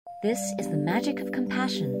This is the Magic of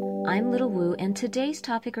Compassion. I'm Little Wu, and today's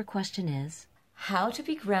topic or question is how to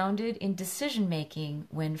be grounded in decision-making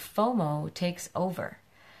when FOMO takes over.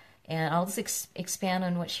 And I'll just expand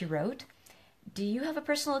on what she wrote. Do you have a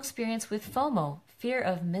personal experience with FOMO, fear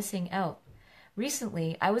of missing out?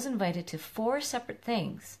 Recently, I was invited to 4 separate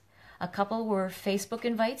things. A couple were Facebook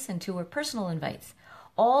invites and 2 were personal invites,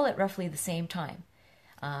 all at roughly the same time.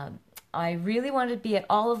 I really wanted to be at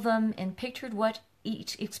all of them and pictured what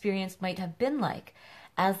each experience might have been like.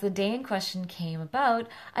 As the day in question came about,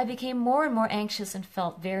 I became more and more anxious and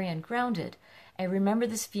felt very ungrounded. I remember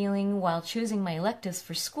this feeling while choosing my electives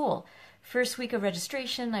for school. First week of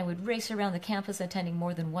registration, I would race around the campus attending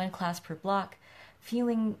more than 1 class per block,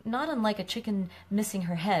 feeling not unlike a chicken missing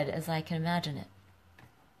her head as I can imagine it.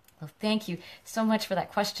 Well, thank you so much for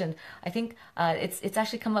that question. I think it's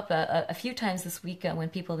actually come up a few times this week when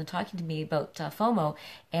people have been talking to me about FOMO.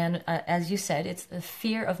 And as you said, it's the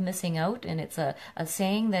fear of missing out. And it's a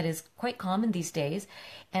saying that is quite common these days.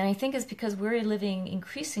 And I think it's because we're living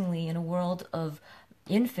increasingly in a world of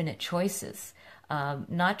infinite choices.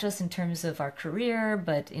 Not just in terms of our career,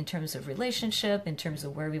 but in terms of relationship, in terms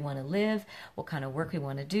of where we want to live, what kind of work we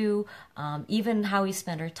want to do, even how we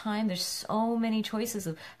spend our time. There's so many choices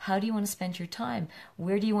of how do you want to spend your time?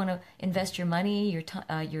 Where do you want to invest your money,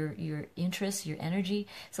 your interests, your energy?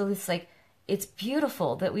 So it's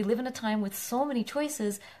beautiful that we live in a time with so many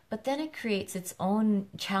choices, but then it creates its own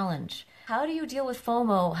challenge. How do you deal with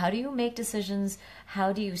FOMO? How do you make decisions?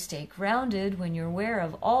 How do you stay grounded when you're aware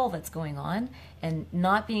of all that's going on and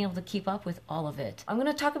not being able to keep up with all of it? I'm going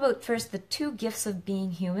to talk about first the 2 gifts of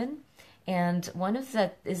being human. And one of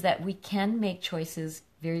that is that we can make choices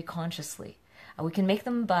very consciously. We can make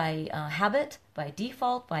them by habit, by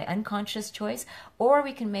default, by unconscious choice, or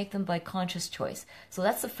we can make them by conscious choice. So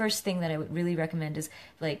that's the first thing that I would really recommend is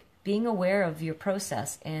being aware of your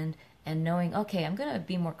process and knowing, okay, I'm going to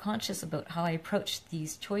be more conscious about how I approach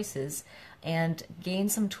these choices and gain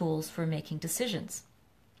some tools for making decisions.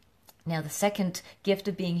 Now, the second gift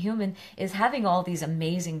of being human is having all these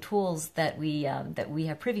amazing tools that we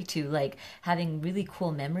have privy to, like having really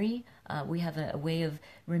cool memory. We have a way of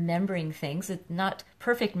remembering things. It's not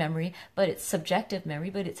perfect memory, but it's subjective memory,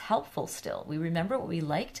 but it's helpful still. We remember what we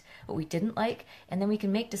liked, what we didn't like, and then we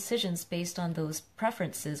can make decisions based on those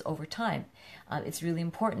preferences over time. It's really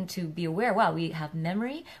important to be aware, wow, we have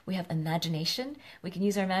memory, we have imagination. We can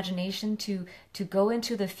use our imagination to go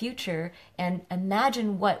into the future and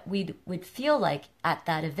imagine what we would feel like at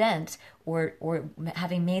that event or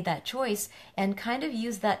having made that choice, and kind of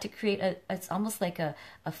use that to create it's almost like a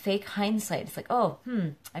fake hindsight. It's like,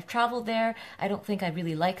 I've traveled there. I don't think I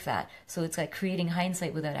really like that. So it's like creating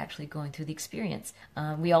hindsight without actually going through the experience.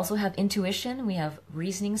 We also have intuition. We have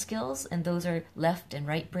reasoning skills, and those are left and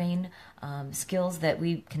right brain skills that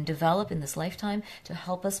we can develop in this lifetime to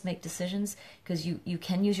help us make decisions, because you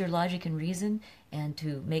can use your logic and reason and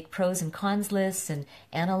to make pros and cons lists and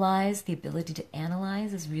analyze. The ability to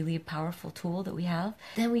analyze is really a powerful tool that we have.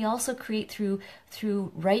 Then we also create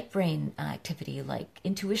through right brain activity like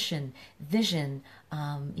intuition, vision,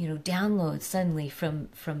 downloads suddenly from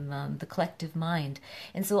the collective mind.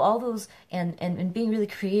 And so all those, and being really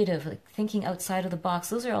creative, like thinking outside of the box,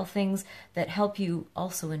 those are all things that help you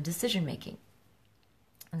also in decision making.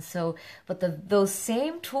 And so, but those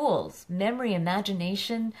same tools, memory,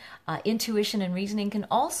 imagination, intuition, and reasoning, can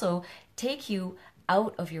also take you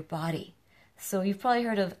out of your body. So you've probably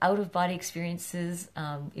heard of out-of-body experiences.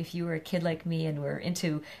 If you were a kid like me and were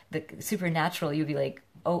into the supernatural, you'd be like,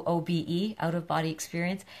 OOBE, out-of-body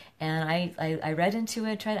experience. And I read into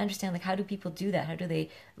it, tried to understand, like, how do people do that? How do they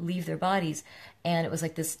leave their bodies? And it was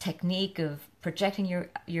like this technique of projecting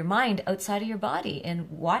your mind outside of your body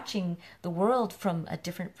and watching the world from a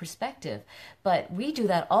different perspective. But we do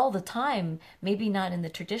that all the time, maybe not in the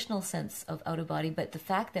traditional sense of out-of-body, but the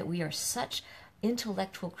fact that we are such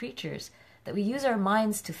intellectual creatures that we use our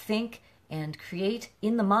minds to think and create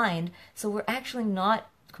in the mind, so we're actually not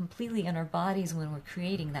completely in our bodies when we're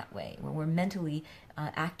creating that way, when we're mentally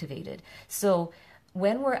activated. So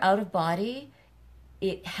when we're out of body,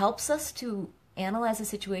 it helps us to analyze the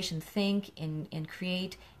situation, think and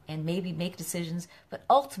create and maybe make decisions. But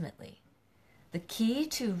ultimately, the key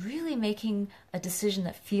to really making a decision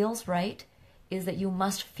that feels right is that you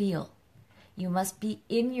must feel. You must be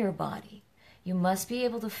in your body. You must be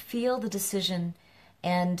able to feel the decision.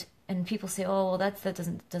 And people say, oh, well, that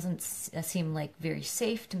doesn't seem like very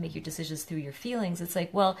safe to make your decisions through your feelings. It's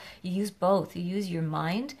like, well, you use both. You use your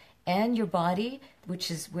mind and your body,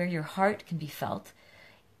 which is where your heart can be felt,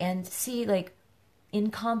 and see, like,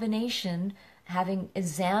 in combination, having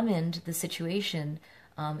examined the situation,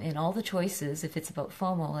 in all the choices, if it's about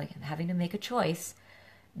FOMO, like having to make a choice,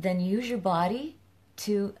 then use your body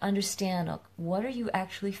to understand what are you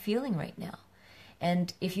actually feeling right now.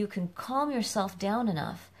 And if you can calm yourself down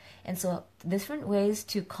enough, and so different ways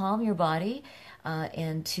to calm your body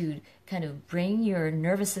and to kind of bring your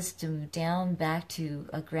nervous system down back to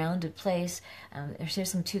a grounded place.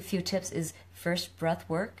 Here's some few tips. Is first, breath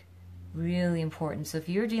work, really important. So if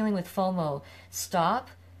you're dealing with FOMO, stop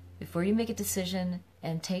before you make a decision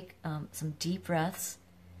and take some deep breaths.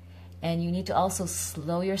 And you need to also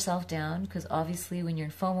slow yourself down, because obviously when you're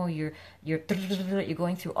in FOMO, you're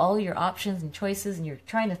going through all your options and choices, and you're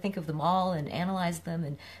trying to think of them all and analyze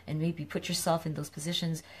them and maybe put yourself in those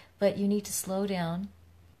positions. But you need to slow down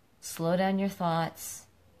your thoughts,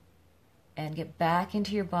 and get back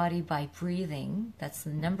into your body by breathing. That's the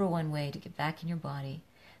number one way to get back in your body.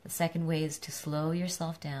 The second way is to slow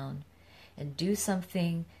yourself down and do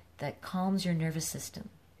something that calms your nervous system.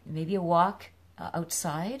 Maybe a walk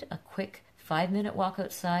outside, a quick 5-minute walk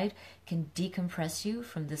outside can decompress you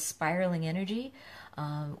from this spiraling energy.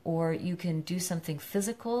 Or you can do something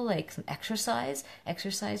physical, like some exercise.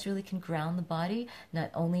 Exercise really can ground the body. Not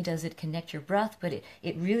only does it connect your breath, but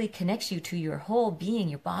it really connects you to your whole being,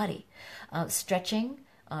 your body. Stretching,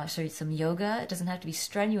 some yoga. It doesn't have to be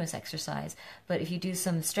strenuous exercise, but if you do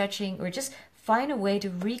some stretching or just find a way to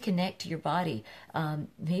reconnect to your body,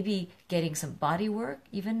 maybe getting some body work,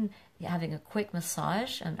 even having a quick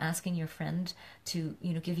massage, asking your friend to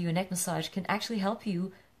give you a neck massage can actually help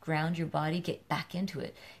you ground your body, get back into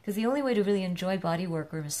it. Because the only way to really enjoy body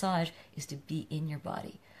work or massage is to be in your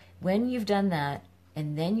body. When you've done that,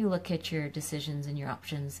 and then you look at your decisions and your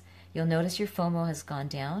options, you'll notice your FOMO has gone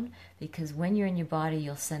down, because when you're in your body,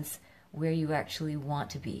 you'll sense where you actually want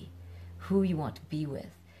to be, who you want to be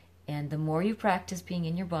with. And the more you practice being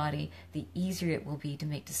in your body, the easier it will be to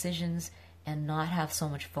make decisions and not have so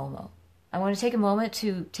much FOMO. I want to take a moment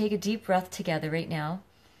to take a deep breath together right now.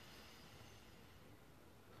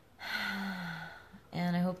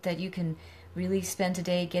 And I hope that you can really spend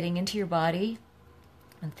today getting into your body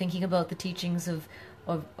and thinking about the teachings of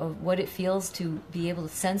what it feels to be able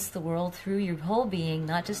to sense the world through your whole being,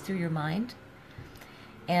 not just through your mind.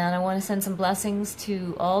 And I want to send some blessings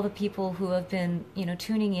to all the people who have been,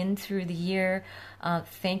 tuning in through the year.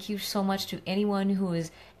 Thank you so much to anyone who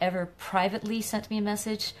has ever privately sent me a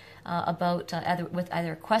message about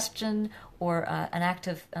either a question or an act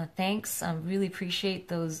of thanks. I really appreciate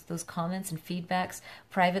those comments and feedbacks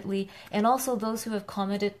privately, and also those who have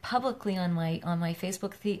commented publicly on my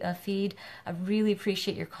Facebook feed. I really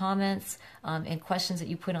appreciate your comments and questions that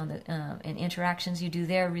you put on and interactions you do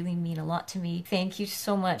there. Really mean a lot to me. Thank you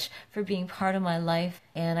so much for being part of my life,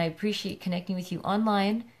 and I appreciate connecting with you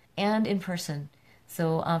online and in person.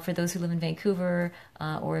 So for those who live in Vancouver,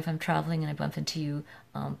 or if I'm traveling and I bump into you,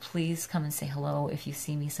 please come and say hello if you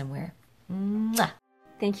see me somewhere. Mwah!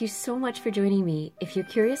 Thank you so much for joining me. If you're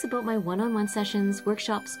curious about my one-on-one sessions,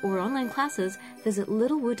 workshops, or online classes, visit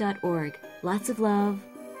littlewoo.org. Lots of love.